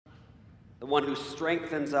the one who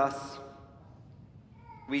strengthens us.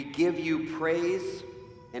 We give you praise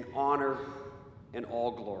and honor and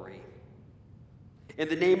all glory. In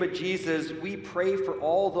the name of Jesus, we pray for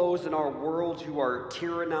all those in our world who are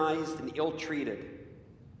tyrannized and ill-treated.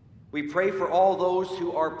 We pray for all those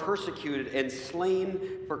who are persecuted and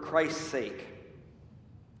slain for Christ's sake.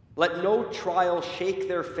 Let no trial shake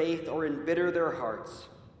their faith or embitter their hearts,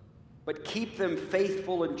 but keep them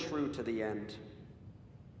faithful and true to the end.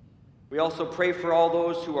 We also pray for all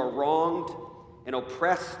those who are wronged and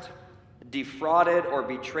oppressed, defrauded or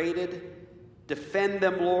betrayed. Defend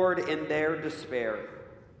them, Lord, in their despair.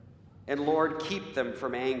 And Lord, keep them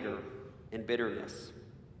from anger and bitterness.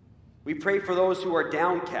 We pray for those who are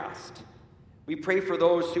downcast. We pray for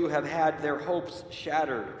those who have had their hopes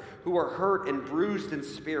shattered, who are hurt and bruised in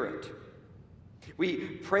spirit. We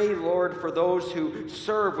pray, Lord, for those who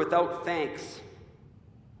serve without thanks.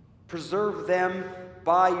 Preserve them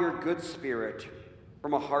by your good spirit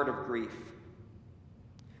from a heart of grief.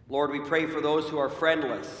 Lord, we pray for those who are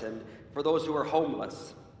friendless and for those who are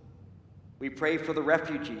homeless. We pray for the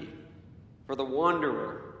refugee, for the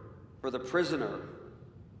wanderer, for the prisoner.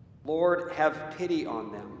 Lord, have pity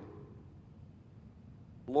on them.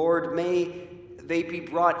 Lord, may they be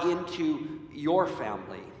brought into your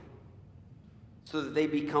family so that they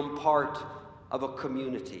become part of a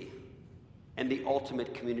community, and the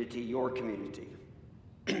ultimate community, your community.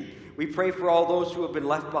 We pray for all those who have been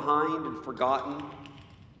left behind and forgotten,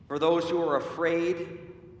 for those who are afraid.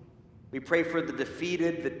 We pray for the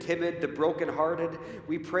defeated, the timid, the brokenhearted.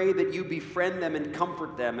 We pray that you befriend them and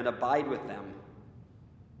comfort them and abide with them.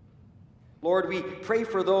 Lord, we pray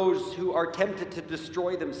for those who are tempted to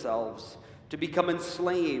destroy themselves, to become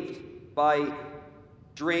enslaved by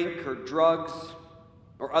drink or drugs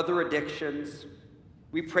or other addictions.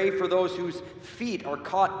 We pray for those whose feet are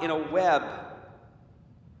caught in a web.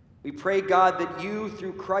 We pray, God, that you,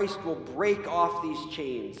 through Christ, will break off these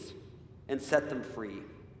chains and set them free.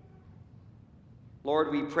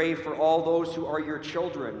 Lord, we pray for all those who are your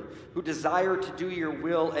children, who desire to do your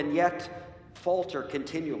will and yet falter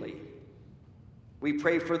continually. We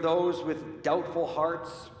pray for those with doubtful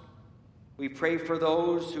hearts. We pray for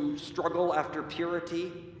those who struggle after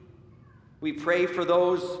purity. We pray for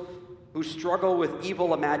those who struggle with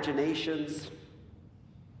evil imaginations.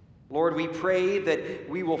 Lord, we pray that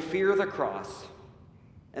we will fear the cross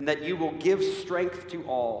and that you will give strength to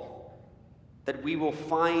all, that we will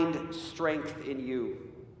find strength in you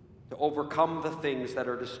to overcome the things that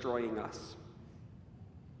are destroying us.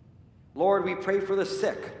 Lord, we pray for the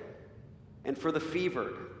sick and for the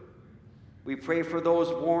fevered. We pray for those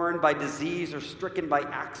worn by disease or stricken by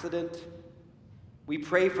accident. We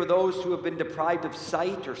pray for those who have been deprived of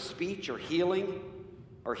sight or speech or healing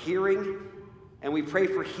or hearing, and we pray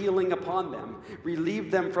for healing upon them. Relieve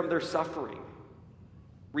them from their suffering.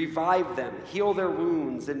 Revive them, heal their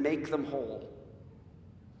wounds, and make them whole.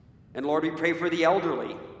 And Lord, we pray for the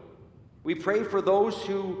elderly. We pray for those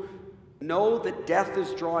who know that death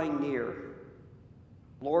is drawing near.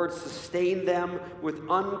 Lord, sustain them with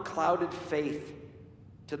unclouded faith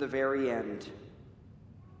to the very end.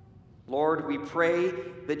 Lord, we pray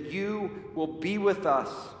that you will be with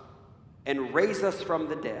us and raise us from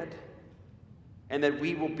the dead, and that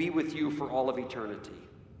we will be with you for all of eternity.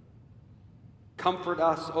 Comfort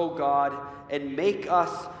us, O God, and make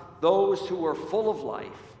us those who are full of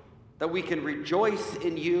life, that we can rejoice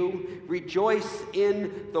in you, rejoice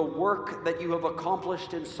in the work that you have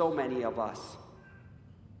accomplished in so many of us.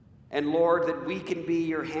 And Lord, that we can be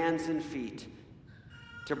your hands and feet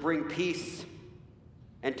to bring peace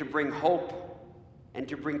and to bring hope and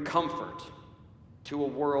to bring comfort to a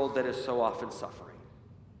world that is so often suffering.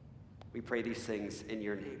 We pray these things in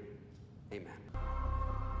your name. Amen.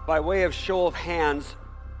 By way of show of hands,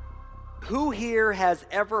 who here has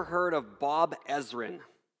ever heard of Bob Ezrin?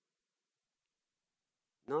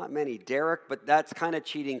 Not many. Derek, but that's kind of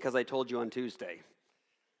cheating because I told you on Tuesday.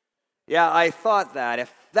 Yeah, I thought that.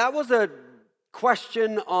 If that was a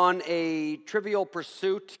question on a Trivial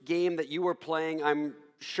Pursuit game that you were playing, I'm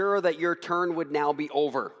sure that your turn would now be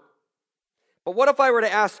over. But what if I were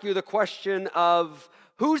to ask you the question of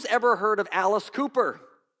who's ever heard of Alice Cooper?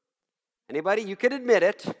 Anybody? You could admit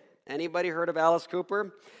it. Anybody heard of Alice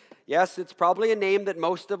Cooper? Yes, it's probably a name that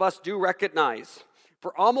most of us do recognize.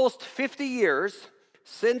 For almost 50 years,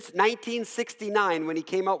 since 1969, when he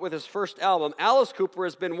came out with his first album, Alice Cooper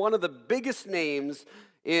has been one of the biggest names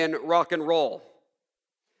in rock and roll.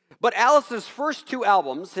 But Alice's first two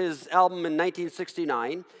albums, his album in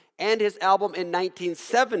 1969 and his album in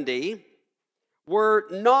 1970, were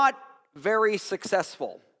not very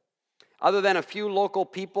successful. Other than a few local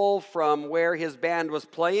people from where his band was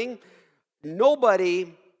playing,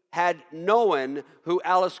 nobody had known who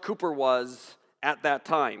Alice Cooper was at that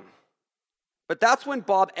time. But that's when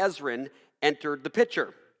Bob Ezrin entered the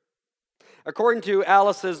picture. According to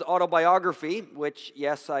Alice's autobiography, which,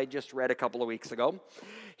 yes, I just read a couple of weeks ago,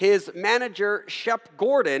 his manager, Shep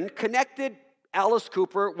Gordon, connected Alice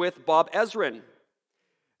Cooper with Bob Ezrin.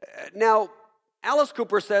 Now, Alice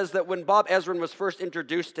Cooper says that when Bob Ezrin was first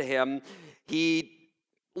introduced to him, he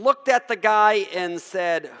looked at the guy and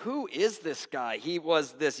said, "Who is this guy?" He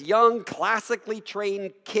was this young, classically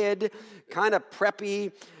trained kid, kind of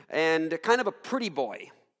preppy, and kind of a pretty boy.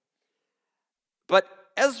 But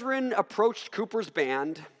Ezrin approached Cooper's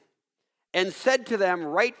band and said to them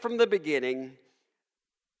right from the beginning,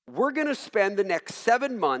 "We're going to spend the next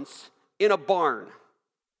 7 months in a barn.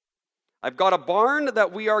 I've got a barn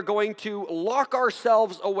that we are going to lock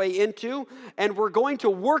ourselves away into, and we're going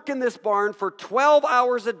to work in this barn for 12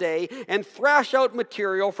 hours a day and thrash out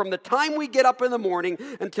material from the time we get up in the morning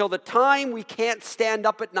until the time we can't stand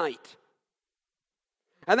up at night."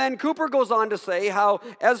 And then Cooper goes on to say how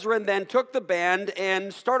Ezrin then took the band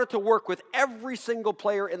and started to work with every single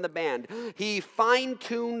player in the band. He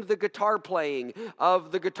fine-tuned the guitar playing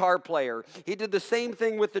of the guitar player. He did the same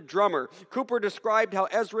thing with the drummer. Cooper described how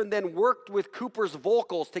Ezrin then worked with Cooper's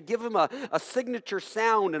vocals to give him a signature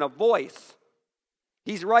sound and a voice.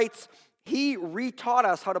 He writes, "He retaught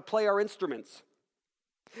us how to play our instruments.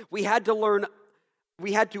 We had to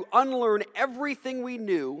unlearn everything we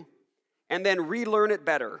knew and then relearn it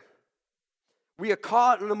better. We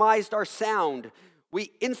economized our sound. We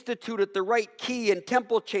instituted the right key and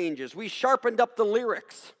tempo changes. We sharpened up the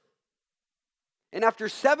lyrics." And after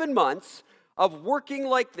 7 months of working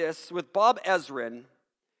like this with Bob Ezrin,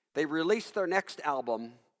 they released their next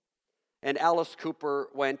album, and Alice Cooper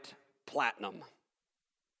went platinum.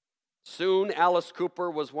 Soon, Alice Cooper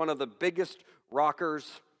was one of the biggest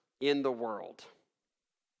rockers in the world.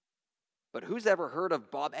 But who's ever heard of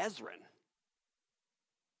Bob Ezrin?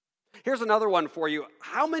 Here's another one for you.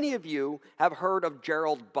 How many of you have heard of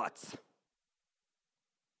Gerald Butts?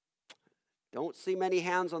 Don't see many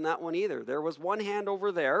hands on that one either. There was one hand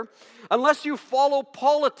over there. Unless you follow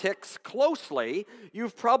politics closely,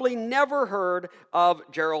 you've probably never heard of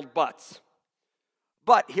Gerald Butts.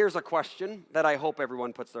 But here's a question that I hope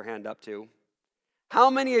everyone puts their hand up to. How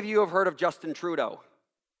many of you have heard of Justin Trudeau?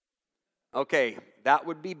 Okay, that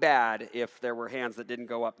would be bad if there were hands that didn't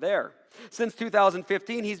go up there. Since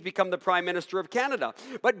 2015, he's become the Prime Minister of Canada.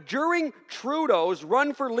 But during Trudeau's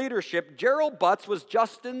run for leadership, Gerald Butts was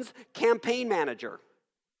Justin's campaign manager.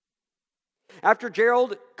 After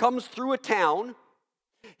Gerald comes through a town,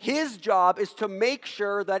 his job is to make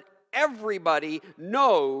sure that everybody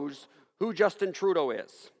knows who Justin Trudeau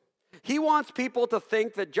is. He wants people to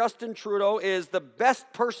think that Justin Trudeau is the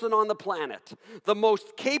best person on the planet, the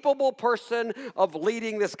most capable person of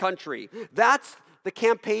leading this country. That's the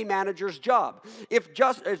campaign manager's job. If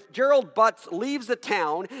Gerald Butts leaves the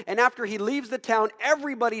town, and after he leaves the town,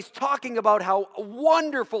 everybody's talking about how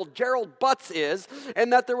wonderful Gerald Butts is,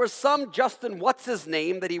 and that there was some Justin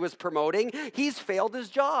what's-his-name that he was promoting, he's failed his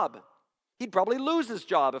job. He'd probably lose his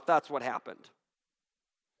job if that's what happened.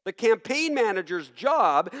 The campaign manager's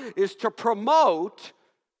job is to promote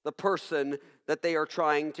the person that they are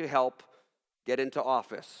trying to help get into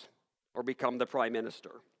office or become the prime minister.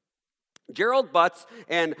 Gerald Butts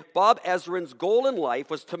and Bob Ezrin's goal in life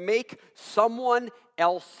was to make someone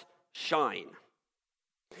else shine.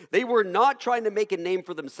 They were not trying to make a name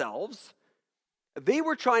for themselves. They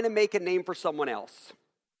were trying to make a name for someone else.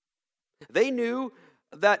 They knew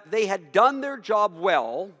that they had done their job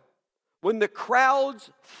well when the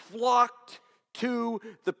crowds flocked to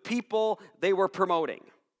the people they were promoting.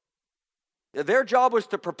 Their job was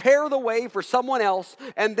to prepare the way for someone else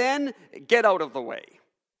and then get out of the way.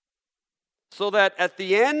 So that at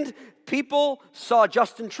the end, people saw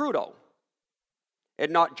Justin Trudeau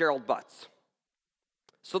and not Gerald Butts.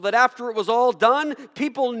 So that after it was all done,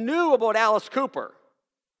 people knew about Alice Cooper,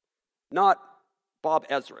 not Bob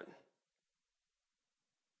Ezrin.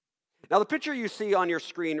 Now, the picture you see on your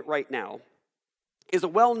screen right now is a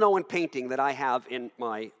well-known painting that I have in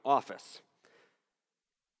my office.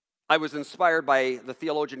 I was inspired by the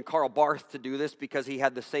theologian Karl Barth to do this because he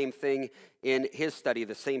had the same thing in his study,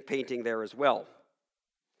 the same painting there as well.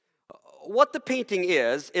 What the painting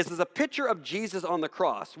is a picture of Jesus on the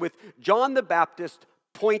cross with John the Baptist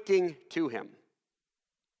pointing to him.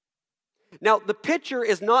 Now, the picture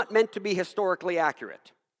is not meant to be historically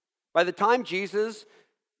accurate. By the time Jesus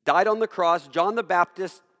died on the cross, John the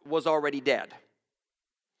Baptist was already dead.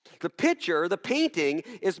 The picture, the painting,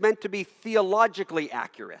 is meant to be theologically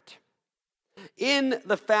accurate in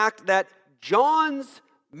the fact that John's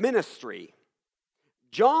ministry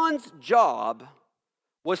John's job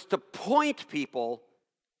was to point people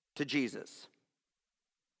to Jesus.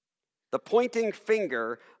 The pointing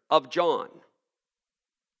finger of John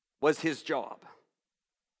was his job.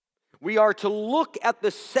 We are to look at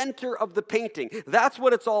the center of the painting. That's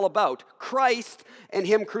what it's all about, Christ and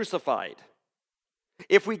him crucified.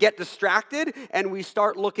 If we get distracted and we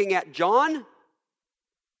start looking at John,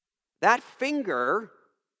 that finger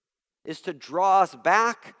is to draw us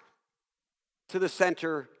back to the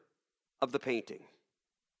center of the painting.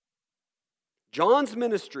 John's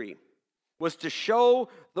ministry was to show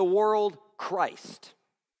the world Christ,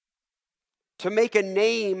 to make a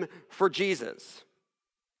name for Jesus.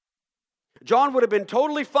 John would have been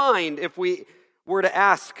totally fine if we were to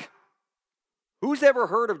ask, who's ever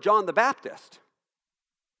heard of John the Baptist?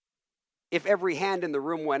 If every hand in the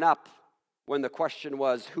room went up when the question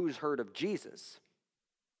was, who's heard of Jesus?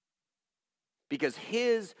 Because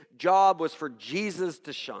his job was for Jesus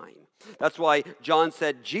to shine. That's why John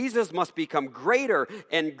said, Jesus must become greater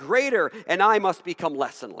and greater, and I must become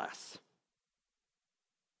less and less.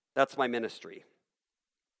 That's my ministry.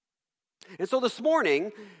 And so this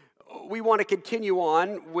morning, we want to continue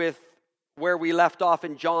on with where we left off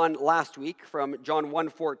in John last week, from John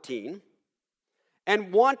 1:14,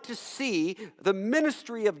 and want to see the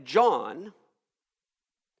ministry of John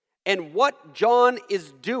and what John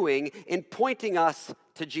is doing in pointing us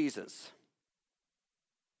to Jesus.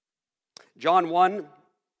 John 1,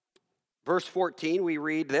 verse 14, we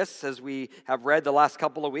read this as we have read the last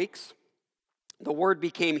couple of weeks. The Word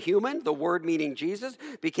became human, the Word meaning Jesus,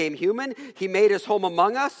 became human. He made his home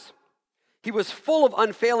among us. He was full of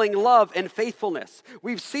unfailing love and faithfulness.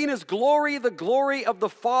 We've seen his glory, the glory of the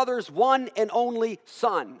Father's one and only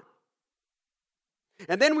Son.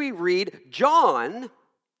 And then we read, John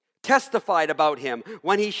testified about him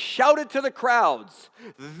when he shouted to the crowds,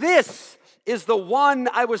 "This is the one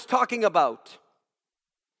I was talking about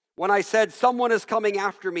when I said, someone is coming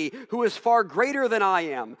after me who is far greater than I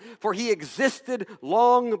am, for he existed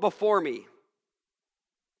long before me.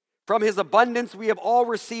 From his abundance we have all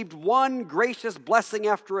received one gracious blessing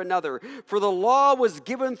after another. For the law was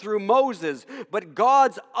given through Moses, but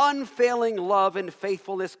God's unfailing love and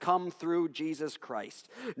faithfulness come through Jesus Christ.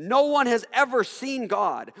 No one has ever seen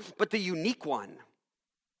God, but the unique one,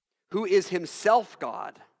 who is himself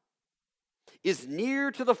God, is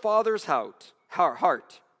near to the Father's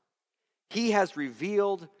heart. He has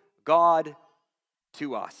revealed God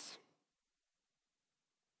to us."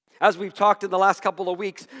 As we've talked in the last couple of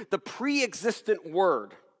weeks, the pre-existent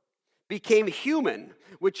Word became human,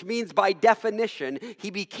 which means by definition,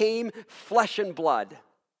 he became flesh and blood.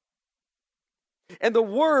 And the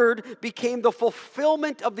Word became the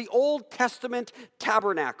fulfillment of the Old Testament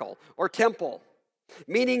tabernacle or temple,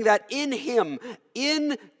 meaning that in him,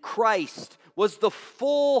 in Christ, was the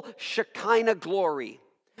full Shekinah glory,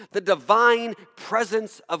 the divine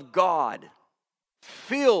presence of God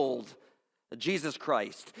filled Jesus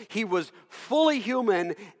Christ. He was fully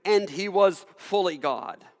human and he was fully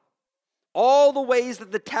God. All the ways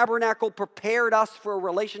that the tabernacle prepared us for a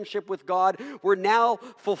relationship with God were now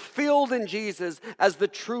fulfilled in Jesus as the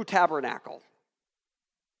true tabernacle.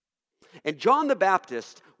 And John the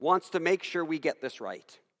Baptist wants to make sure we get this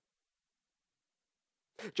right.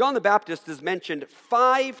 John the Baptist is mentioned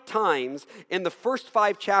 5 times in the first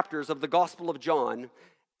 5 chapters of the Gospel of John,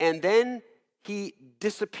 and then he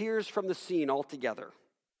disappears from the scene altogether.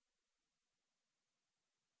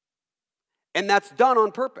 And that's done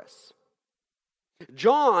on purpose.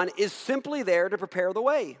 John is simply there to prepare the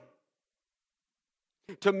way,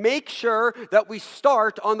 to make sure that we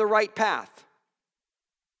start on the right path.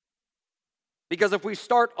 Because if we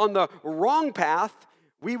start on the wrong path,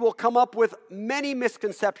 we will come up with many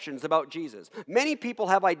misconceptions about Jesus. Many people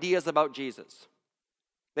have ideas about Jesus.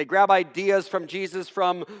 They grab ideas from Jesus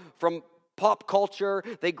from pop culture.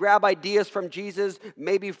 They grab ideas from Jesus,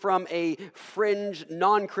 maybe from a fringe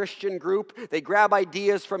non-Christian group. They grab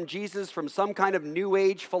ideas from Jesus from some kind of New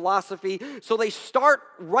Age philosophy. So they start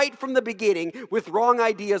right from the beginning with wrong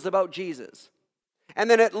ideas about Jesus. And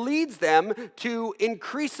then it leads them to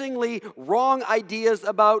increasingly wrong ideas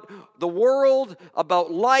about the world, about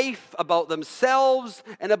life, about themselves,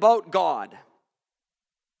 and about God.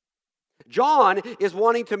 John is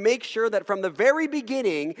wanting to make sure that from the very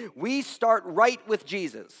beginning, we start right with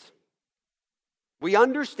Jesus. We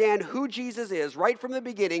understand who Jesus is right from the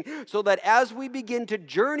beginning, so that as we begin to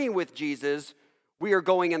journey with Jesus, we are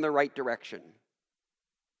going in the right direction.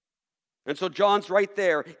 And so John's right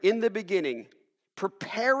there in the beginning,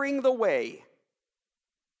 preparing the way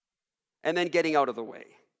and then getting out of the way.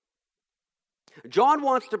 John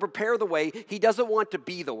wants to prepare the way. He doesn't want to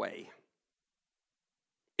be the way.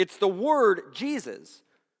 It's the Word, Jesus,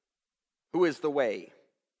 who is the way.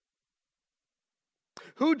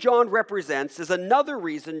 Who John represents is another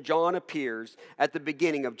reason John appears at the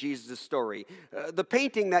beginning of Jesus' story. The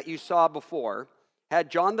painting that you saw before had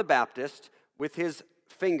John the Baptist with his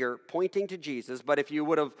finger pointing to Jesus, but if you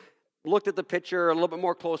would have looked at the picture a little bit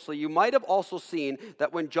more closely, you might have also seen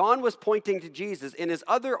that when John was pointing to Jesus, in his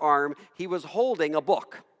other arm, he was holding a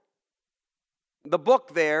book. The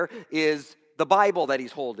book there is the Bible that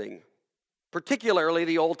he's holding, particularly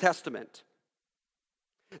the Old Testament.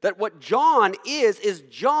 That what John is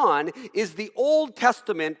the Old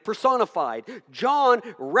Testament personified. John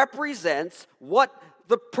represents what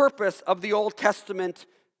the purpose of the Old Testament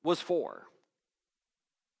was for.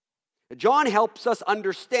 John helps us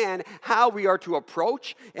understand how we are to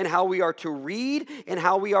approach and how we are to read and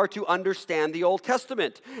how we are to understand the Old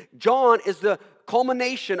Testament. John is the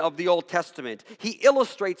culmination of the Old Testament. He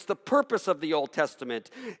illustrates the purpose of the Old Testament.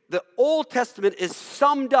 The Old Testament is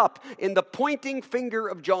summed up in the pointing finger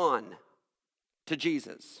of John to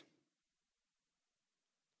Jesus.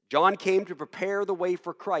 John came to prepare the way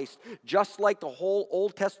for Christ, just like the whole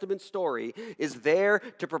Old Testament story is there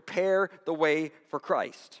to prepare the way for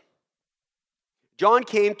Christ. John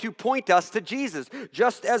came to point us to Jesus,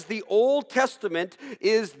 just as the Old Testament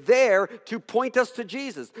is there to point us to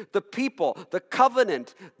Jesus. The people, the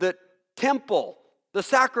covenant, the temple, the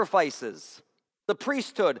sacrifices, the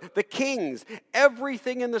priesthood, the kings,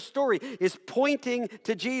 everything in the story is pointing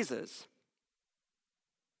to Jesus.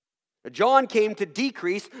 John came to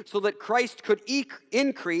decrease so that Christ could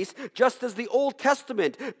increase, just as the Old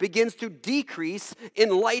Testament begins to decrease in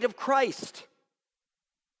light of Christ.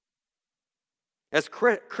 As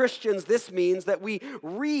Christians, this means that we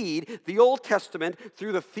read the Old Testament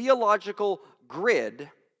through the theological grid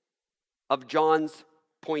of John's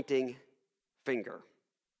pointing finger.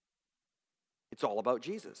 It's all about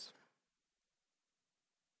Jesus.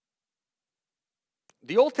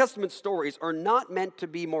 The Old Testament stories are not meant to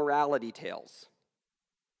be morality tales,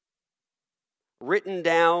 written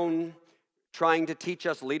down trying to teach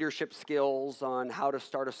us leadership skills on how to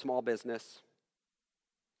start a small business,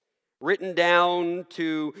 written down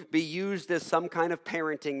to be used as some kind of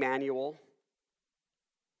parenting manual.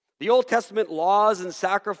 The Old Testament laws and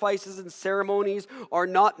sacrifices and ceremonies are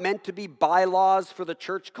not meant to be bylaws for the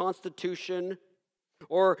church constitution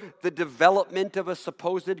or the development of a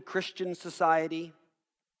supposed Christian society.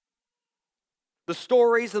 The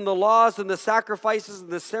stories and the laws and the sacrifices and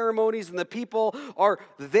the ceremonies and the people are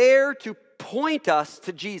there to point us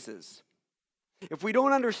to Jesus. If we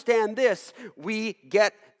don't understand this, we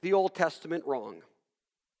get the Old Testament wrong.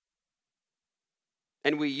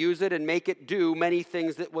 And we use it and make it do many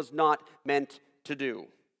things it was not meant to do.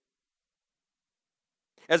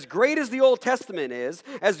 As great as the Old Testament is,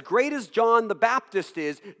 as great as John the Baptist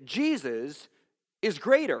is, Jesus is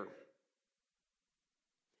greater.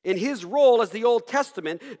 In his role as the Old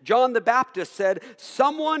Testament, John the Baptist said,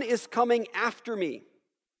 "Someone is coming after me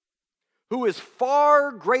who is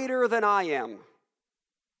far greater than I am,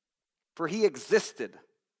 for he existed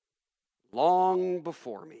long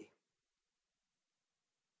before me."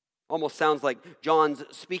 Almost sounds like John's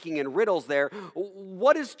speaking in riddles there.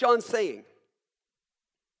 What is John saying?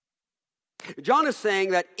 John is saying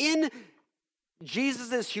that in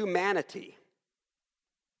Jesus' humanity,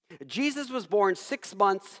 Jesus was born 6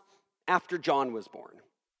 months after John was born.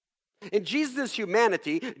 In Jesus'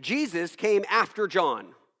 humanity, Jesus came after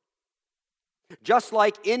John. Just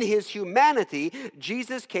like in his humanity,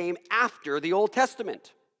 Jesus came after the Old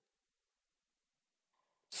Testament.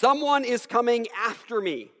 Someone is coming after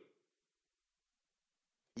me.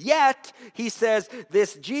 Yet, he says,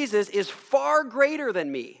 this Jesus is far greater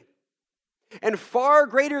than me and far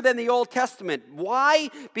greater than the Old Testament. Why?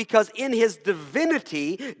 Because in his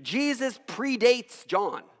divinity, Jesus predates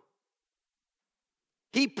John.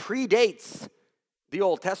 He predates the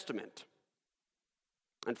Old Testament.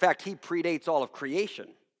 In fact, he predates all of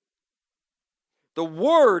creation. The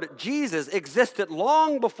Word, Jesus, existed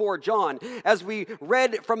long before John. As we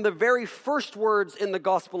read from the very first words in the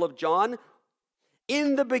Gospel of John,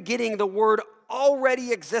 in the beginning, the Word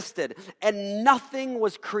already existed, and nothing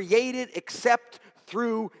was created except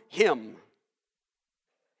through him.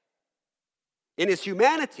 In his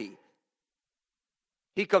humanity,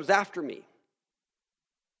 he comes after me.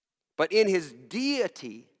 But in his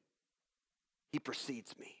deity, he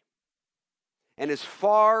precedes me and is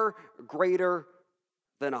far greater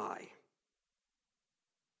than I.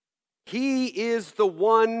 He is the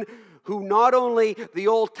one who not only the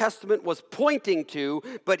Old Testament was pointing to,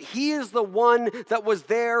 but he is the one that was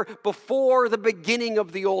there before the beginning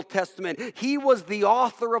of the Old Testament. He was the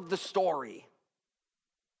author of the story.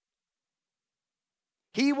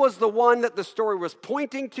 He was the one that the story was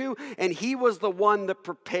pointing to, and he was the one that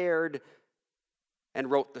prepared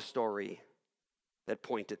and wrote the story that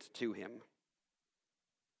pointed to him.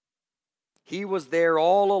 He was there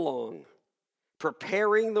all along,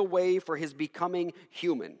 preparing the way for his becoming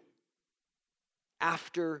human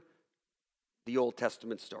after the Old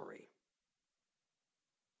Testament story.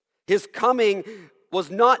 His coming was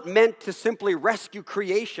not meant to simply rescue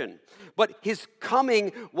creation, but his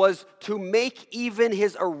coming was to make even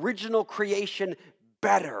his original creation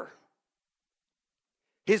better.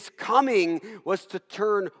 His coming was to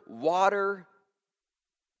turn water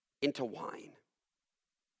into wine.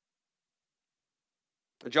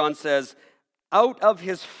 John says, out of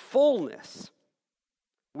his fullness,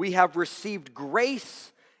 we have received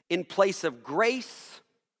grace in place of grace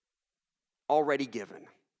already given.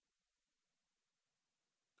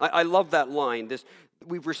 I love that line.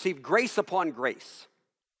 We've received grace upon grace.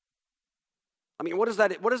 I mean, what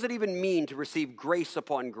does it even mean to receive grace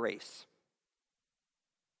upon grace?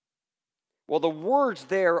 Well, the words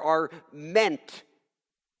there are meant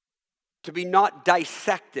to be not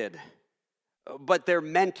dissected, but they're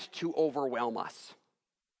meant to overwhelm us.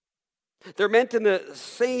 They're meant in the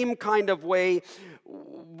same kind of way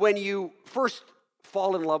when you first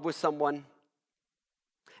fall in love with someone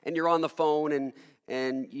and you're on the phone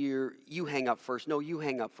and you hang up first. No, you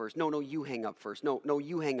hang up first. No, you hang up first. No,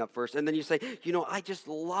 you hang up first. And then you say, I just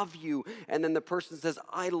love you. And then the person says,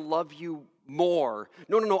 I love you more.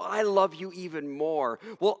 No, I love you even more.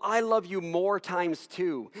 Well, I love you more times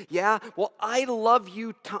two. Yeah? Well, I love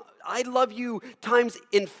you times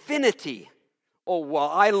infinity. Oh, well,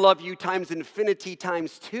 I love you times infinity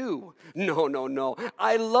times two. No.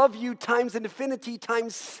 I love you times infinity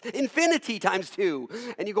times two.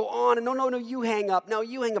 And you go on and no, you hang up. Now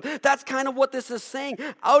you hang up. That's kind of what this is saying.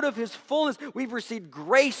 Out of his fullness, we've received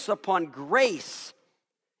grace upon grace.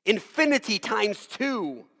 Infinity times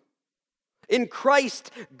two. In Christ,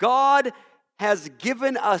 God has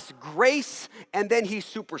given us grace and then he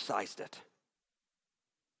supersized it.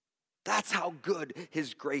 That's how good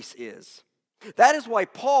his grace is. That is why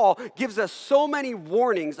Paul gives us so many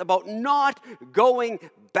warnings about not going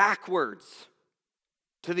backwards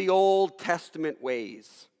to the Old Testament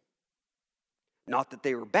ways. Not that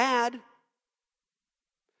they were bad,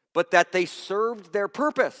 but that they served their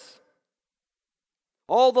purpose.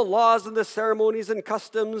 All the laws and the ceremonies and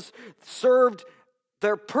customs served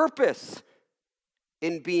their purpose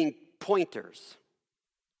in being pointers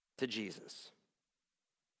to Jesus.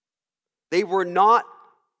 They were not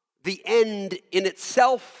the end in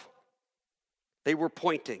itself, they were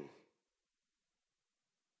pointing.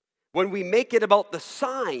 When we make it about the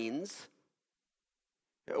signs,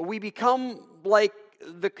 we become like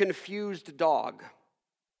the confused dog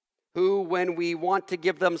who, when we want to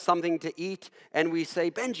give them something to eat and we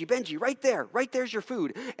say, Benji, right there's your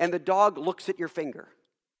food. And the dog looks at your finger.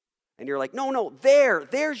 And you're like, no,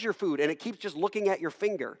 there's your food. And it keeps just looking at your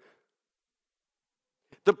finger.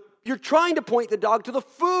 You're trying to point the dog to the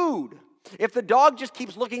food. If the dog just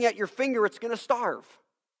keeps looking at your finger, it's going to starve.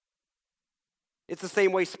 It's the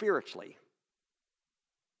same way spiritually.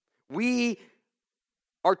 We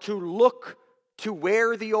are to look to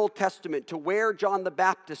where the Old Testament, to where John the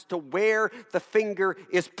Baptist, to where the finger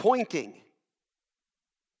is pointing,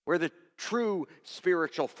 where the true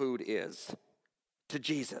spiritual food is, to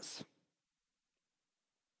Jesus.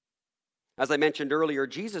 As I mentioned earlier,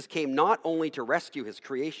 Jesus came not only to rescue his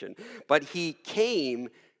creation, but he came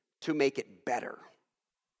to make it better.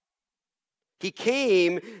 He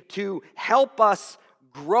came to help us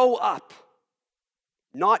grow up,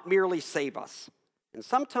 not merely save us. And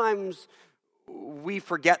sometimes we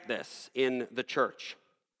forget this in the church.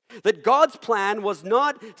 That God's plan was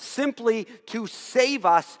not simply to save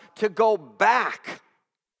us, to go back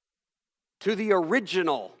to the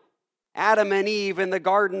original Adam and Eve in the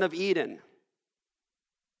Garden of Eden.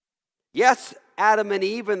 Yes, Adam and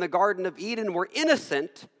Eve in the Garden of Eden were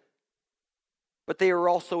innocent, but they were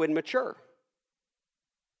also immature.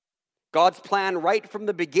 God's plan right from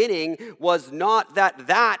the beginning was not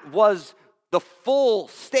that was the full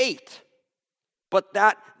state, but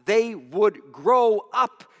that they would grow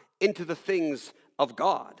up into the things of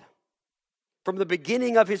God. From the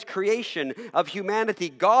beginning of his creation of humanity,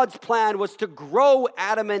 God's plan was to grow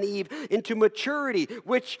Adam and Eve into maturity,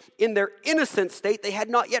 which in their innocent state they had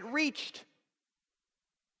not yet reached.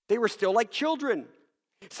 They were still like children.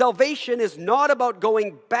 Salvation is not about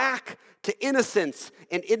going back to innocence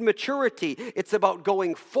and immaturity. It's about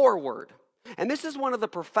going forward And this is one of the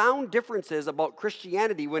profound differences about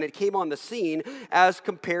Christianity when it came on the scene as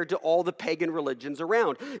compared to all the pagan religions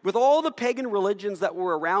around. With all the pagan religions that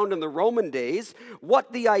were around in the Roman days,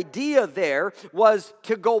 what the idea there was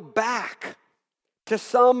to go back to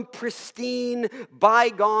some pristine,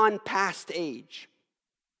 bygone past age.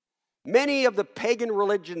 Many of the pagan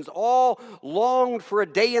religions all longed for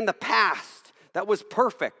a day in the past that was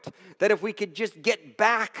perfect, that if we could just get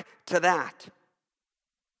back to that.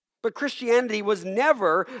 But Christianity was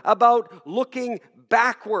never about looking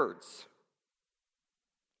backwards.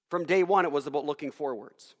 From day one, it was about looking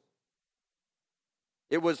forwards.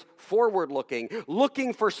 It was forward looking,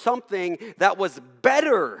 looking for something that was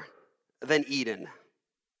better than Eden.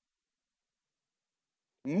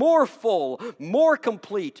 More full, more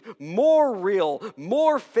complete, more real,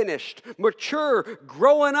 more finished, mature,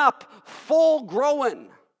 growing up, full growing.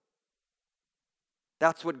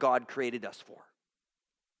 That's what God created us for.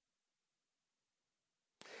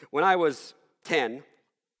 When I was 10,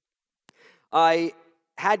 I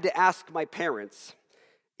had to ask my parents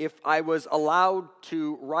if I was allowed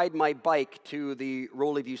to ride my bike to the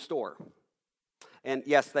Roley View store. And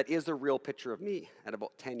yes, that is a real picture of me at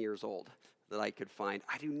about 10 years old that I could find.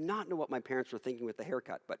 I do not know what my parents were thinking with the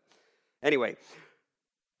haircut, but anyway,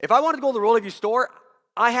 if I wanted to go to the Roley View store,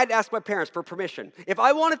 I had to ask my parents for permission. If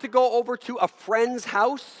I wanted to go over to a friend's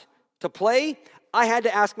house to play, I had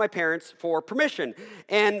to ask my parents for permission.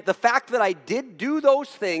 And the fact that I did do those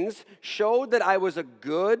things showed that I was a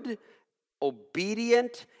good,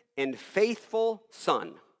 obedient, and faithful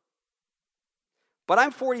son. But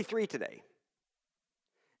I'm 43 today.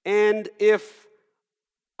 And if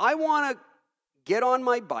I want to get on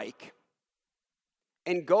my bike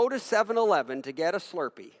and go to 7-Eleven to get a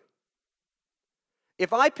Slurpee,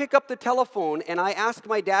 if I pick up the telephone and I ask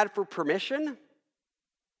my dad for permission,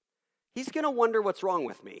 he's going to wonder what's wrong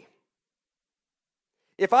with me.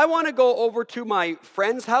 If I want to go over to my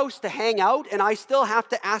friend's house to hang out and I still have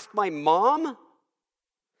to ask my mom,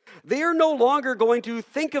 they're no longer going to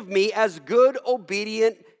think of me as good,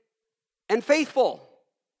 obedient, and faithful.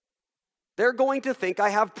 They're going to think I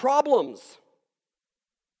have problems.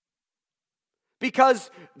 Because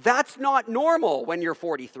that's not normal when you're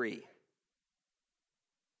 43.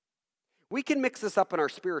 We can mix this up in our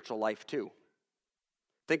spiritual life too.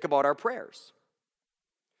 Think about our prayers.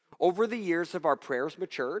 Over the years, have our prayers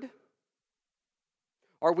matured?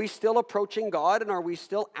 Are we still approaching God and are we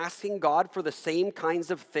still asking God for the same kinds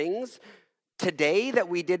of things today that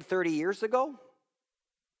we did 30 years ago?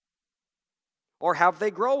 Or have they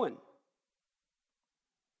grown?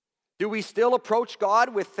 Do we still approach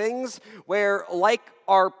God with things where, like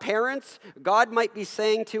our parents, God might be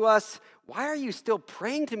saying to us, "Why are you still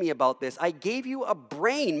praying to me about this? I gave you a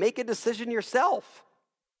brain. Make a decision yourself."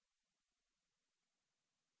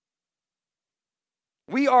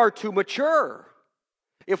 We are to mature.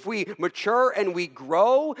 If we mature and we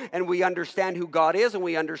grow and we understand who God is and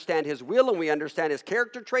we understand His will and we understand His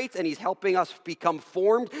character traits and He's helping us become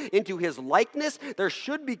formed into His likeness, there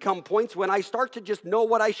should become points when I start to just know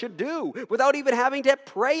what I should do without even having to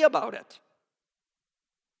pray about it.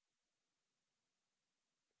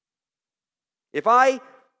 If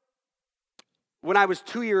when I was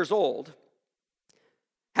 2 years old,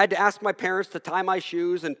 had to ask my parents to tie my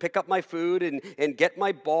shoes and pick up my food and get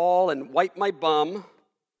my ball and wipe my bum,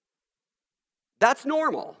 that's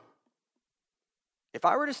normal. If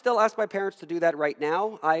I were to still ask my parents to do that right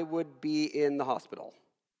now, I would be in the hospital.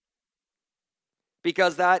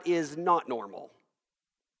 Because that is not normal.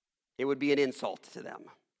 It would be an insult to them.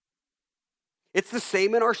 It's the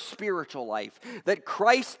same in our spiritual life, that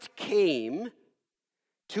Christ came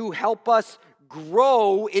to help us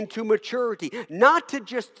grow into maturity, not to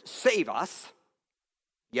just save us.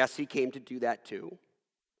 Yes, He came to do that too,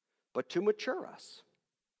 but to mature us.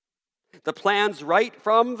 The plan's right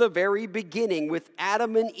from the very beginning with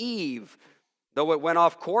Adam and Eve, though it went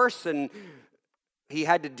off course and He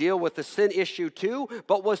had to deal with the sin issue too,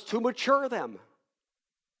 but was to mature them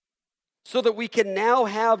so that we can now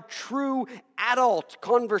have true adult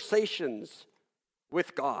conversations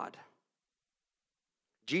with God.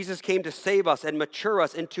 Jesus came to save us and mature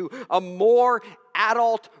us into a more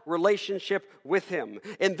adult relationship with Him.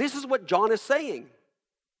 And this is what John is saying.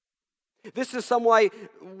 This is some way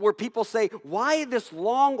where people say, why this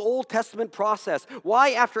long Old Testament process?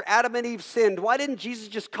 Why after Adam and Eve sinned, why didn't Jesus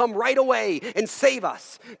just come right away and save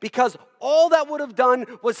us? Because all that would have done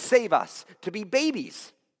was save us to be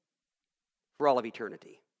babies for all of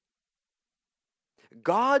eternity.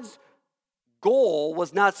 God's goal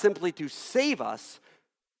was not simply to save us,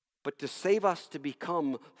 but to save us to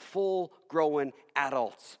become full-grown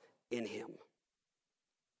adults in Him.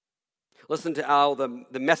 Listen to how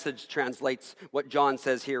the Message translates what John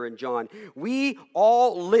says here in John. We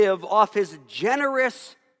all live off his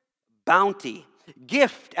generous bounty,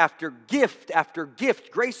 gift after gift after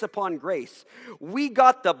gift, grace upon grace. We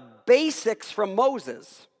got the basics from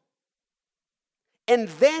Moses. And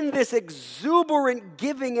then this exuberant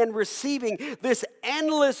giving and receiving, this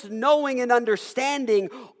endless knowing and understanding,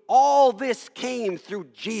 all this came through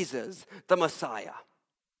Jesus, the Messiah.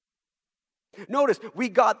 Notice, we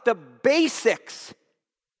got the basics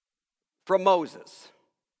from Moses.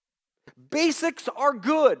 Basics are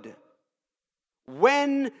good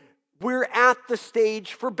when we're at the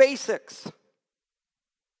stage for basics.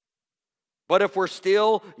 But if we're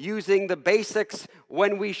still using the basics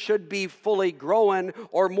when we should be fully grown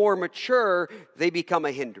or more mature, they become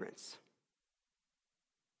a hindrance.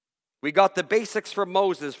 We got the basics from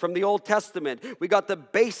Moses, from the Old Testament. We got the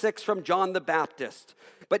basics from John the Baptist.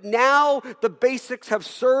 But now the basics have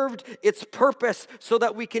served its purpose so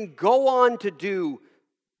that we can go on to do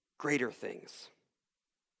greater things.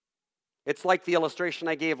 It's like the illustration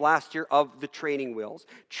I gave last year of the training wheels.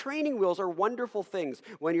 Training wheels are wonderful things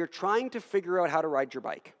when you're trying to figure out how to ride your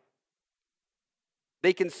bike.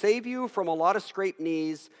 They can save you from a lot of scraped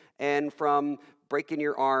knees and from breaking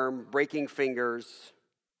your arm, breaking fingers.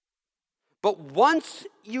 But once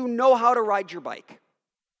you know how to ride your bike,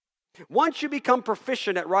 once you become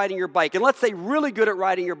proficient at riding your bike, and let's say really good at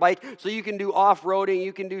riding your bike, so you can do off-roading,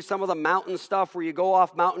 you can do some of the mountain stuff where you go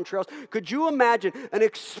off mountain trails. Could you imagine an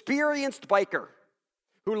experienced biker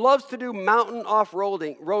who loves to do mountain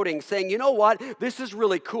off-roading saying, you know what, this is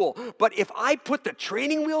really cool, but if I put the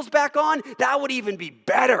training wheels back on, that would even be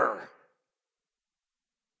better.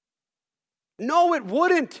 No, it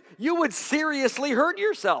wouldn't. You would seriously hurt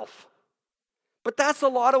yourself. But that's a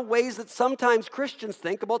lot of ways that sometimes Christians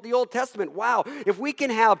think about the Old Testament. Wow, if we can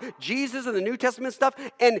have Jesus and the New Testament stuff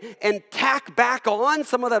and tack back on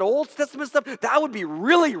some of that Old Testament stuff, that would be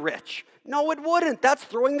really rich. No, it wouldn't. That's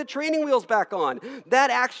throwing the training wheels back on. That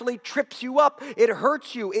actually trips you up. It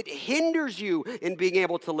hurts you. It hinders you in being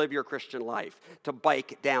able to live your Christian life, to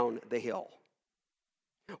bike down the hill.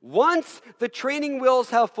 Once the training wheels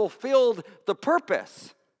have fulfilled the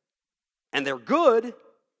purpose, and they're good,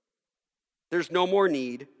 there's no more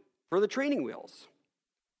need for the training wheels.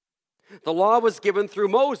 The law was given through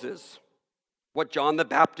Moses, what John the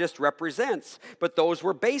Baptist represents, but those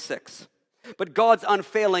were basics. But God's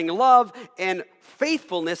unfailing love and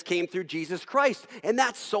faithfulness came through Jesus Christ, and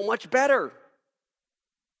that's so much better.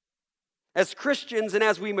 As Christians and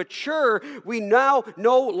as we mature, we now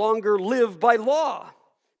no longer live by law,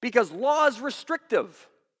 because law is restrictive.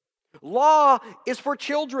 Law is for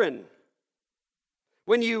children.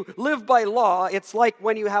 When you live by law, it's like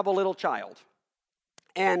when you have a little child.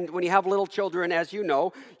 And when you have little children, as you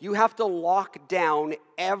know, you have to lock down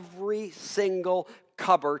every single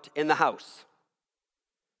cupboard in the house.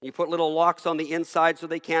 You put little locks on the inside so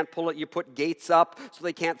they can't pull it. You put gates up so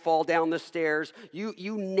they can't fall down the stairs.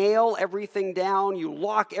 You nail everything down. You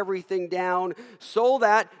lock everything down so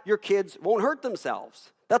that your kids won't hurt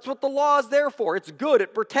themselves. That's what the law is there for. It's good.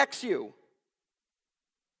 It protects you.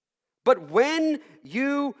 But when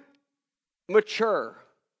you mature,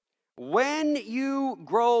 when you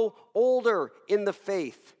grow older in the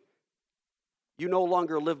faith, you no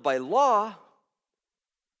longer live by law,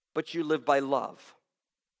 but you live by love.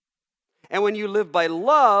 And when you live by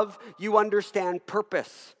love, you understand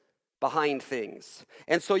purpose behind things.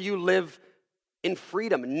 And so you live in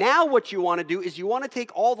freedom. Now what you want to do is you want to take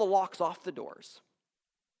all the locks off the doors.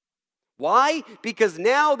 Why? Because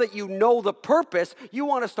now that you know the purpose, you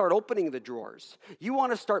want to start opening the drawers. You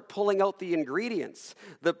want to start pulling out the ingredients,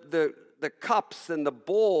 the cups and the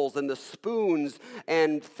bowls and the spoons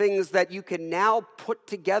and things that you can now put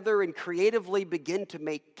together and creatively begin to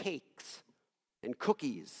make cakes and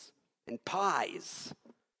cookies and pies.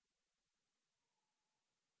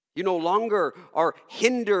 You no longer are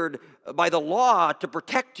hindered by the law to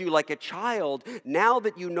protect you like a child. Now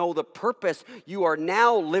that you know the purpose, you are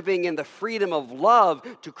now living in the freedom of love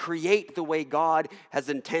to create the way God has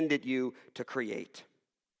intended you to create.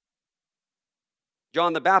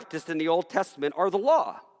 John the Baptist in the Old Testament are the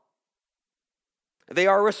law. They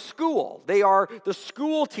are a school. They are the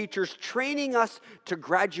school teachers training us to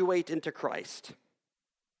graduate into Christ,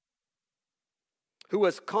 who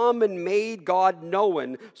has come and made God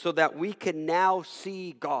known so that we can now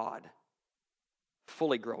see God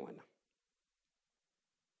fully grown.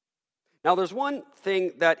 Now, there's one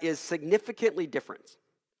thing that is significantly different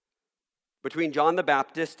between John the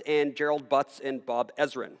Baptist and Gerald Butts and Bob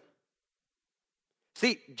Ezrin.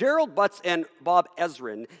 See, Gerald Butts and Bob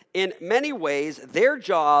Ezrin, in many ways, their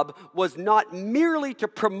job was not merely to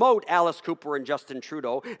promote Alice Cooper and Justin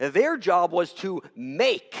Trudeau. Their job was to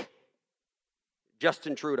make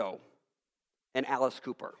Justin Trudeau and Alice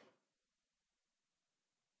Cooper.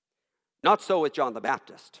 Not so with John the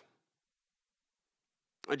Baptist.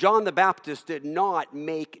 John the Baptist did not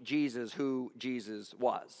make Jesus who Jesus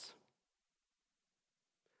was.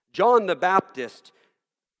 John the Baptist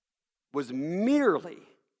was merely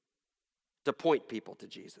to point people to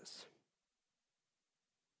Jesus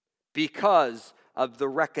because of the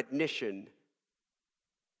recognition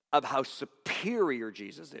of how superior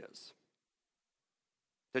Jesus is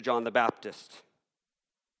to John the Baptist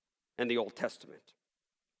and the Old Testament.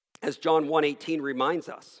 As John 1:18 reminds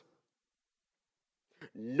us,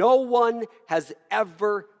 no one has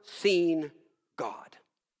ever seen God.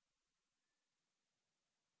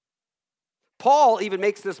 Paul even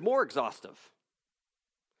makes this more exhaustive.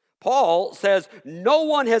 Paul says, no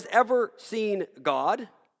one has ever seen God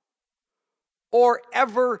or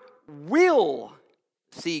ever will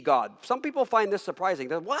see God. Some people find this surprising.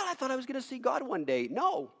 They're, what? I thought I was going to see God one day.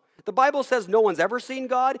 No. The Bible says no one's ever seen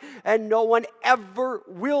God and no one ever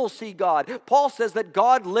will see God. Paul says that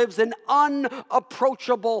God lives in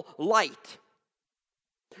unapproachable light.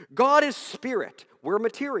 God is spirit. We're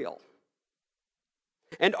material.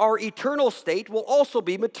 And our eternal state will also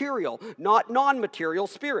be material, not non-material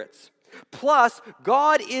spirits. Plus,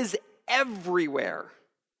 God is everywhere.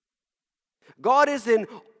 God is in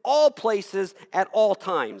all places at all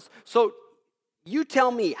times. So you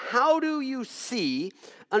tell me, how do you see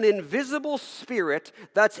an invisible spirit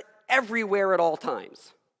that's everywhere at all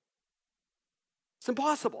times? It's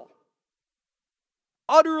impossible.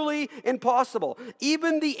 Utterly impossible.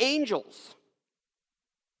 Even the angels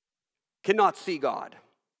cannot see God.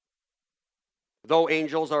 Though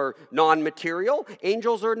angels are non-material,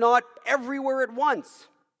 angels are not everywhere at once.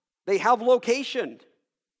 They have location.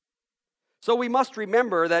 So we must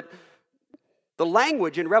remember that the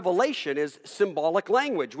language in Revelation is symbolic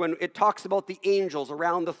language when it talks about the angels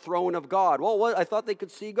around the throne of God. Well, I thought they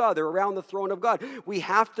could see God. They're around the throne of God. We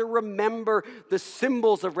have to remember the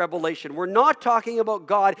symbols of Revelation. We're not talking about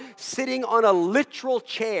God sitting on a literal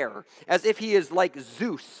chair as if he is like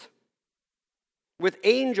Zeus, with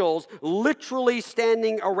angels literally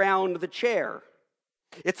standing around the chair.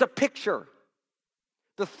 It's a picture.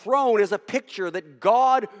 The throne is a picture that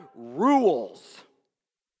God rules.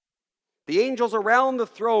 The angels around the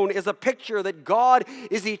throne is a picture that God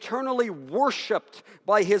is eternally worshiped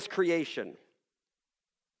by his creation.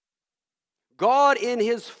 God in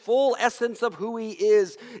his full essence of who he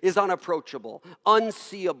is unapproachable,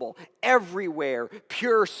 unseeable, everywhere,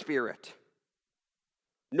 pure spirit.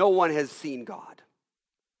 No one has seen God.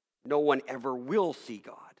 No one ever will see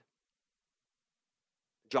God.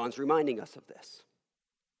 John's reminding us of this.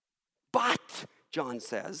 But, John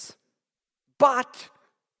says, but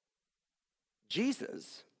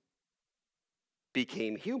Jesus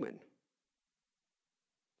became human.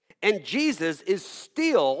 And Jesus is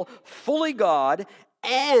still fully God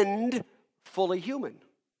and fully human.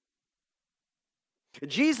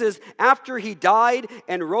 Jesus, after he died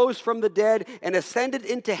and rose from the dead and ascended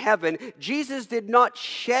into heaven, Jesus did not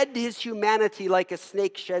shed his humanity like a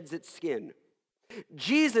snake sheds its skin.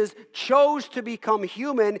 Jesus chose to become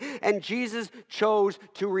human, and Jesus chose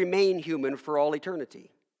to remain human for all eternity.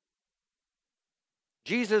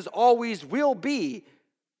 Jesus always will be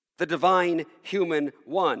the divine human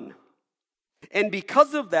one. And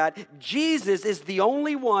because of that, Jesus is the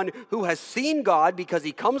only one who has seen God because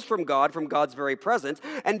he comes from God's very presence.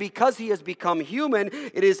 And because he has become human,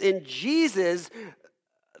 it is in Jesus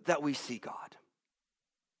that we see God.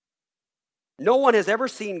 No one has ever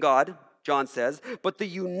seen God, John says, but the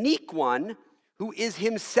unique one who is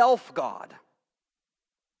himself God.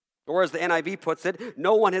 Or as the NIV puts it,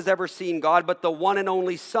 no one has ever seen God but the one and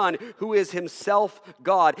only Son who is himself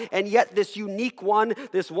God. And yet this unique one,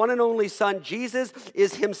 this one and only Son, Jesus,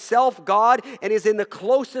 is himself God and is in the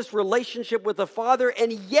closest relationship with the Father.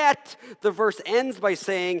 And yet, the verse ends by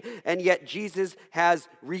saying, and yet Jesus has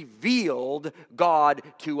revealed God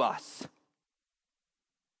to us.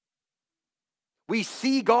 We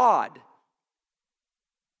see God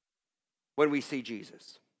when we see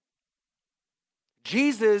Jesus.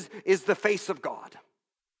 Jesus is the face of God.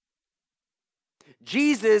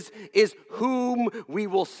 Jesus is whom we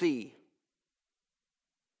will see.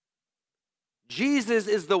 Jesus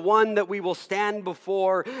is the one that we will stand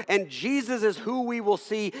before, and Jesus is who we will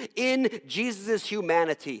see in Jesus'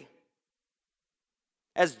 humanity.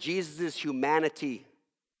 As Jesus' humanity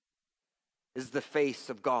is the face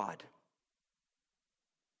of God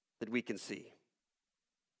that we can see.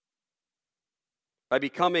 By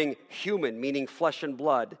becoming human, meaning flesh and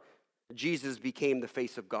blood, Jesus became the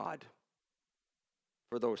face of God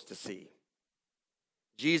for those to see.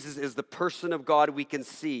 Jesus is the person of God we can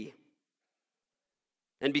see.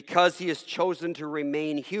 And because he has chosen to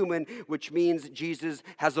remain human, which means Jesus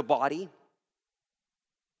has a body,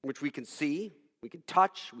 which we can see, we can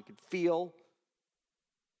touch, we can feel.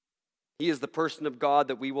 He is the person of God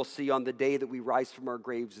that we will see on the day that we rise from our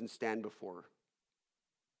graves and stand before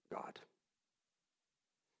God.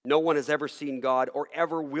 No one has ever seen God or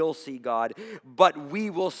ever will see God, but we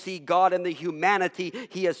will see God in the humanity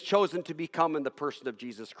he has chosen to become in the person of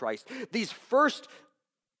Jesus Christ. These first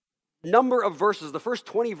number of verses, the first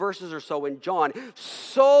 20 verses or so in John,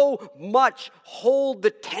 so much hold the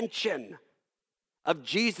tension of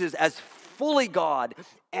Jesus as fully God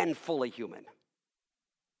and fully human.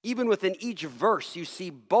 Even within each verse, you see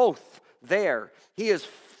both there. He is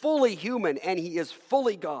fully human and he is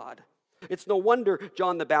fully God. It's no wonder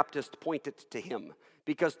John the Baptist pointed to him,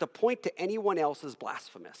 because to point to anyone else is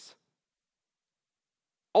blasphemous.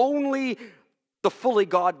 Only the fully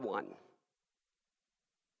God one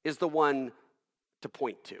is the one to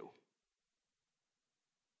point to,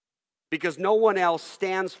 because no one else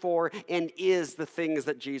stands for and is the things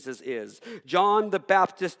that Jesus is. John the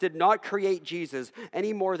Baptist did not create Jesus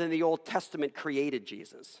any more than the Old Testament created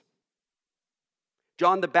Jesus.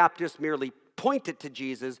 John the Baptist merely pointed to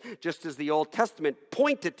Jesus, just as the Old Testament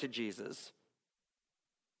pointed to Jesus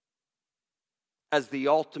as the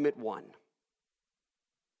ultimate one,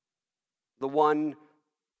 the one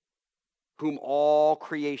whom all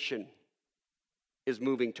creation is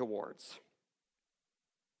moving towards.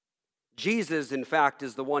 Jesus, in fact,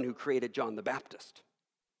 is the one who created John the Baptist.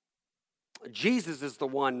 Jesus is the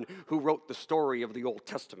one who wrote the story of the Old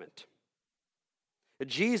Testament.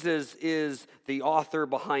 Jesus is the author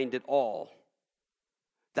behind it all.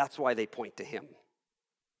 That's why they point to him.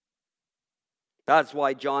 That's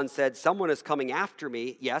why John said, someone is coming after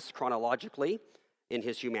me, yes, chronologically, in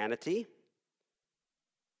his humanity,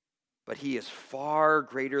 but he is far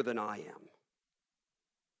greater than I am.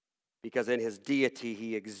 Because in his deity,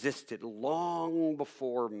 he existed long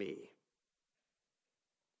before me.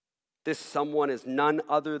 This someone is none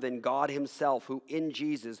other than God himself, who in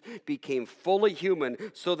Jesus became fully human,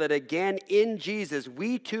 so that again in Jesus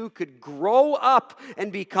we too could grow up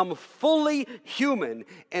and become fully human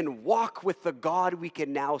and walk with the God we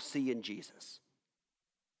can now see in Jesus.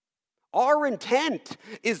 Our intent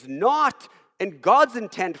is not, and God's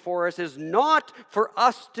intent for us is not for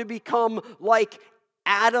us to become like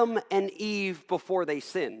Adam and Eve before they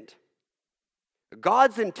sinned.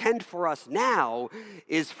 God's intent for us now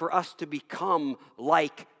is for us to become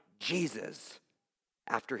like Jesus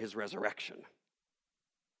after his resurrection.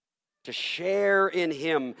 To share in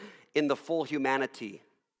him in the full humanity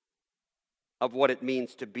of what it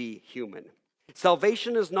means to be human.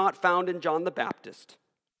 Salvation is not found in John the Baptist.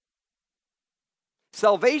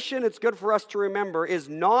 Salvation, it's good for us to remember, is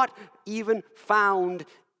not even found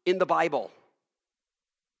in the Bible,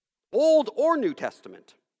 Old or New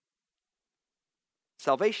Testament.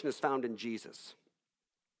 Salvation is found in Jesus.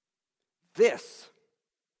 This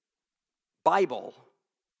Bible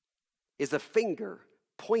is a finger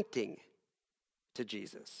pointing to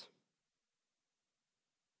Jesus.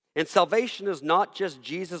 And salvation is not just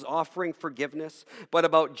Jesus offering forgiveness, but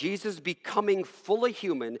about Jesus becoming fully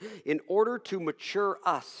human in order to mature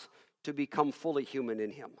us to become fully human in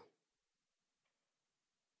him.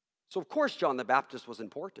 So of course John the Baptist was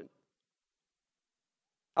important.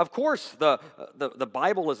 Of course, the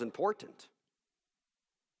Bible is important.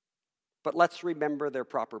 But let's remember their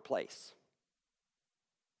proper place.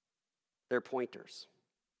 They're pointers.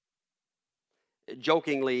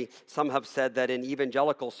 Jokingly, some have said that in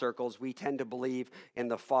evangelical circles, we tend to believe in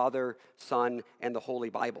the Father, Son, and the Holy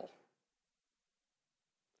Bible,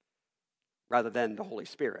 rather than the Holy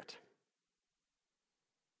Spirit.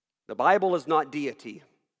 The Bible is not deity.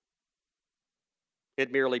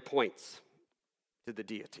 It merely points to the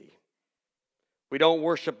deity. We don't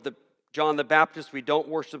worship John the Baptist. We don't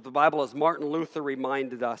worship the Bible, as Martin Luther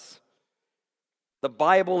reminded us. The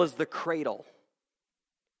Bible is the cradle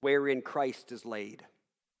wherein Christ is laid.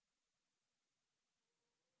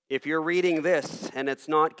 If you're reading this and it's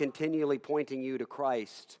not continually pointing you to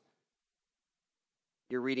Christ,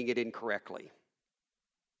 you're reading it incorrectly.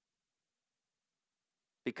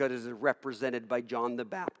 Because it is represented by John the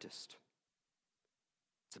Baptist.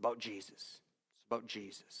 It's about Jesus. About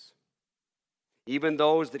Jesus. Even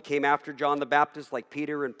those that came after John the Baptist, like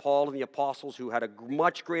Peter and Paul and the apostles, who had a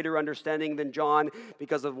much greater understanding than John,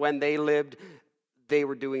 because of when they lived, they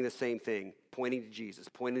were doing the same thing, pointing to Jesus,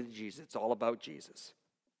 pointing to Jesus. It's all about Jesus.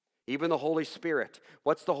 Even the Holy Spirit.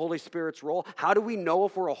 What's the Holy Spirit's role? How do we know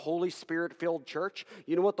if we're a Holy Spirit-filled church?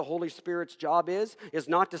 You know what the Holy Spirit's job is? Is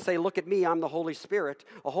not to say, look at me, I'm the Holy Spirit.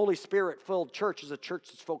 A Holy Spirit-filled church is a church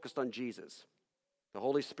that's focused on Jesus. The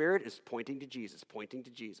Holy Spirit is pointing to Jesus, pointing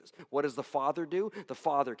to Jesus. What does the Father do? The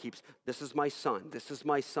Father keeps, this is my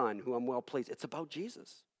son who I'm well pleased. It's about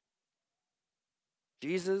Jesus.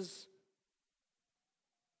 Jesus,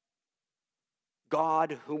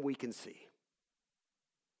 God whom we can see.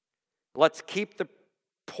 Let's keep the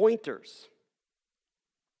pointers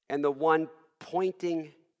and the one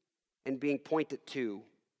pointing and being pointed to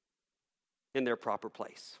in their proper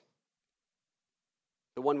place.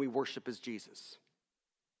 The one we worship is Jesus.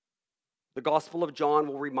 The Gospel of John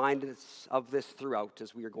will remind us of this throughout,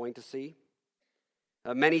 as we are going to see.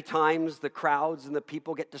 Many times the crowds and the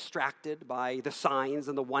people get distracted by the signs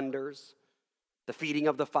and the wonders, the feeding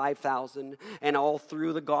of the 5,000, and all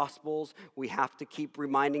through the Gospels, we have to keep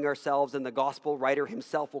reminding ourselves, and the Gospel writer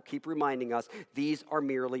himself will keep reminding us, these are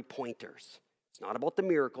merely pointers. It's not about the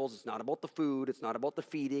miracles, it's not about the food, it's not about the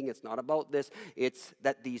feeding, it's not about this. It's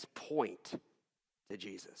that these point to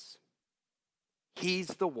Jesus. He's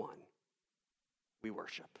the one we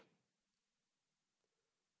worship.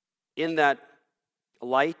 In that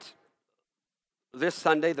light, this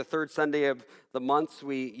Sunday, the third Sunday of the months,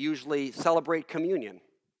 we usually celebrate communion.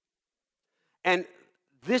 And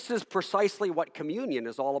this is precisely what communion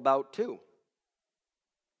is all about too.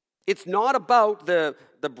 It's not about the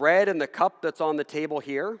bread and the cup that's on the table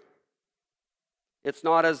here. It's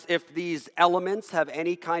not as if these elements have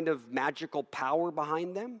any kind of magical power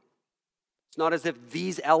behind them. It's not as if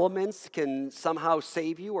these elements can somehow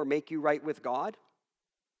save you or make you right with God.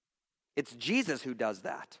 It's Jesus who does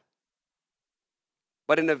that.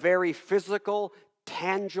 But in a very physical,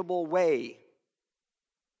 tangible way,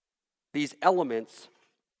 these elements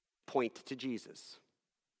point to Jesus.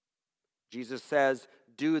 Jesus says,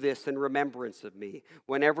 do this in remembrance of me.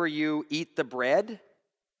 Whenever you eat the bread,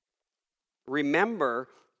 remember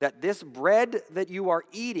that this bread that you are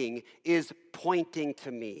eating is pointing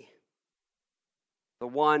to me, the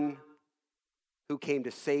one who came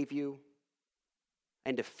to save you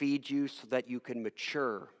and to feed you so that you can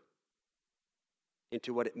mature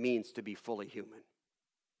into what it means to be fully human.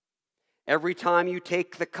 Every time you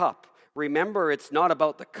take the cup, remember it's not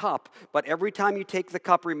about the cup, but every time you take the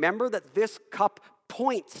cup, remember that this cup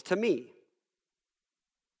points to me.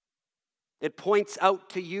 It points out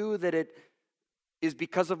to you that it is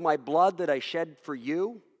because of my blood that I shed for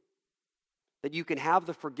you, that you can have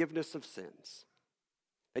the forgiveness of sins,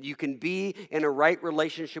 that you can be in a right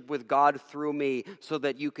relationship with God through me so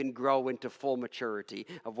that you can grow into full maturity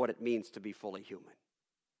of what it means to be fully human.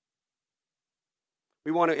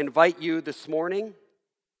 We want to invite you this morning.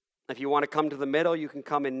 If you want to come to the middle, you can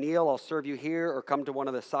come and kneel. I'll serve you here, or come to one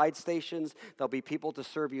of the side stations. There'll be people to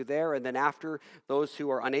serve you there. And then after, those who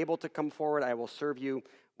are unable to come forward, I will serve you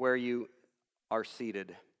where you are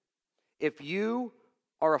seated. If you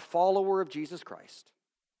are a follower of Jesus Christ,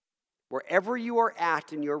 wherever you are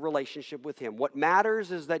at in your relationship with him, what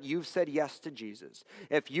matters is that you've said yes to Jesus.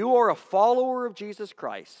 If you are a follower of Jesus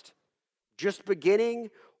Christ, just beginning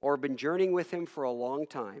or been journeying with him for a long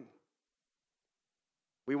time,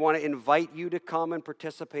 we want to invite you to come and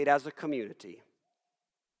participate as a community,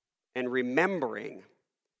 and remembering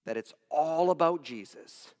that it's all about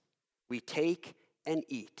Jesus. We take and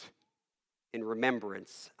eat in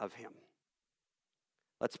remembrance of him.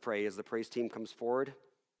 Let's pray as the praise team comes forward.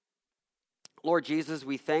 Lord Jesus,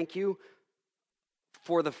 we thank you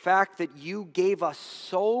for the fact that you gave us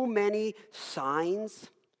so many signs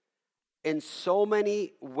and so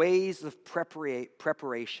many ways of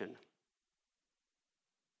preparation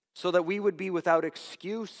so that we would be without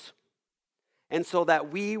excuse and so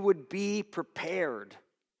that we would be prepared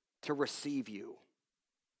to receive you.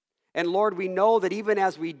 And Lord, we know that even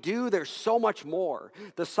as we do, there's so much more.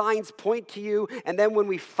 The signs point to you, and then when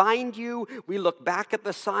we find you, we look back at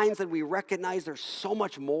the signs and we recognize there's so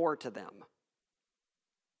much more to them.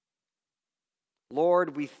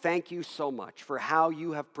 Lord, we thank you so much for how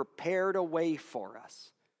you have prepared a way for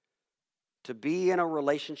us to be in a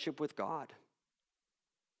relationship with God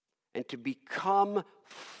and to become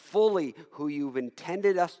fully who you've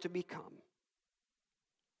intended us to become.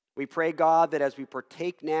 We pray, God, that as we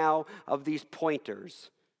partake now of these pointers,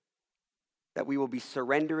 that we will be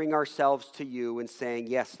surrendering ourselves to you and saying,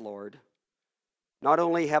 yes, Lord, not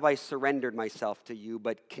only have I surrendered myself to you,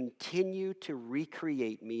 but continue to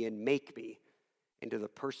recreate me and make me into the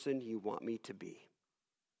person you want me to be.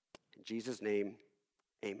 In Jesus' name,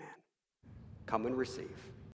 amen. Come and receive.